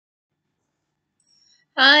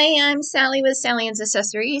Hi, I'm Sally with Sally Ann's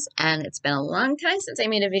Accessories, and it's been a long time since I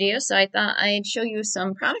made a video, so I thought I'd show you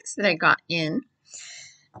some products that I got in.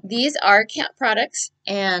 These are cat products,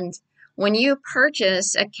 and when you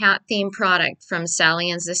purchase a cat-themed product from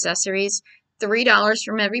Sally Ann's Accessories, $3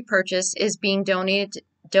 from every purchase is being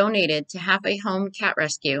donated to Halfway Home Cat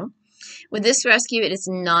Rescue. With this rescue, it is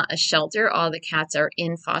not a shelter. All the cats are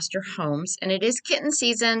in foster homes, and it is kitten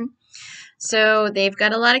season. So they've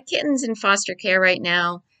got a lot of kittens in foster care right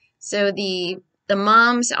now. So the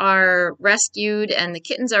moms are rescued and the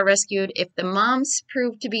kittens are rescued. If the moms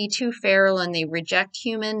prove to be too feral and they reject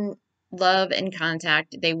human love and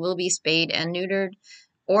contact, they will be spayed and neutered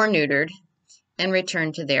and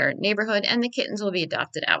returned to their neighborhood, and the kittens will be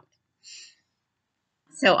adopted out.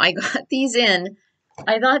 So I got these in.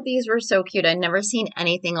 I thought these were so cute. I'd never seen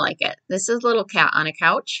anything like it. This is a little cat on a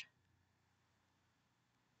couch.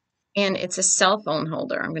 And it's a cell phone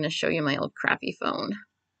holder. I'm going to show you my old crappy phone.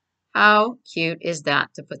 How cute is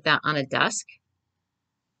that to put that on a desk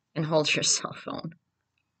and hold your cell phone?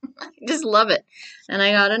 I just love it. And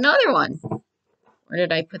I got another one. Where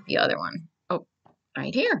did I put the other one? Oh,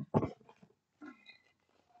 right here.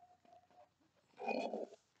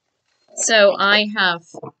 So I have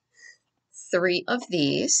 3 of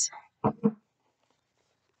these. And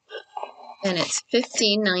it's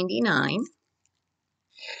 $15.99.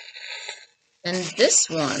 And this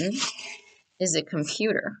one is a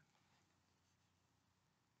computer.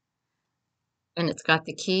 And it's got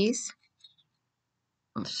the keys.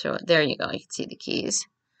 I'll show it. There you go. You can see the keys.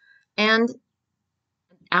 And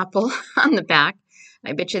Apple on the back.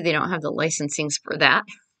 I bet you they don't have the licensings for that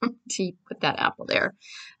to put that Apple there.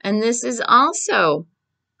 And this is also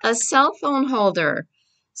a cell phone holder.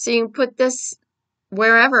 So you can put this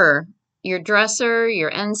wherever, your dresser,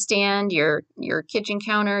 your end stand, your kitchen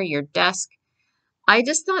counter, your desk. I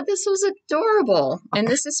just thought this was adorable. And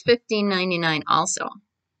this is $15.99 also.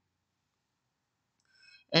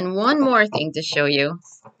 And one more thing to show you.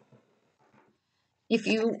 If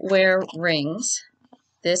you wear rings,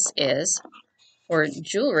 this is for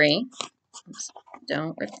jewelry. Oops,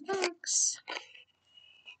 don't rip the box.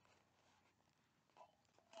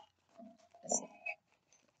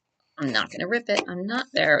 I'm not going to rip it. I'm not.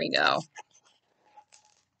 There we go.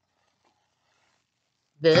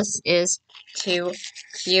 This is too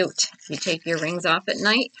cute. You take your rings off at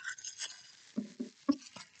night.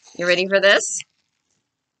 You ready for this?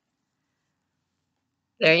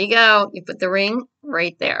 There you go. You put the ring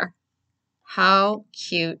right there. How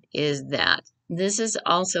cute is that? This is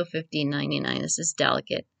also $15.99. This is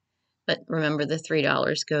delicate. But remember, the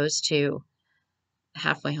 $3 goes to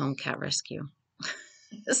Halfway Home Cat Rescue.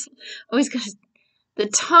 Always got the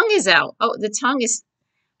tongue is out. Oh, the tongue is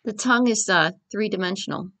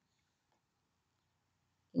 3-dimensional.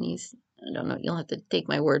 I don't know. You'll have to take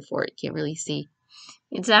my word for it. Can't really see.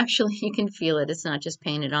 It's actually, you can feel it. It's not just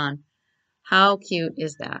painted on. How cute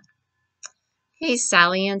is that? Hey,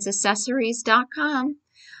 SallyAnn'sAccessories.com.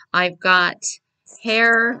 I've got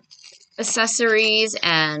hair accessories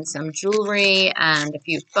and some jewelry and a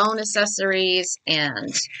few phone accessories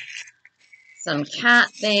and some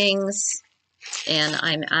cat things, and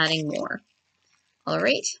I'm adding more. All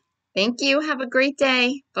right. Thank you. Have a great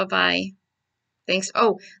day. Bye-bye. Thanks.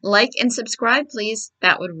 Oh, like and subscribe, please.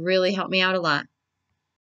 That would really help me out a lot.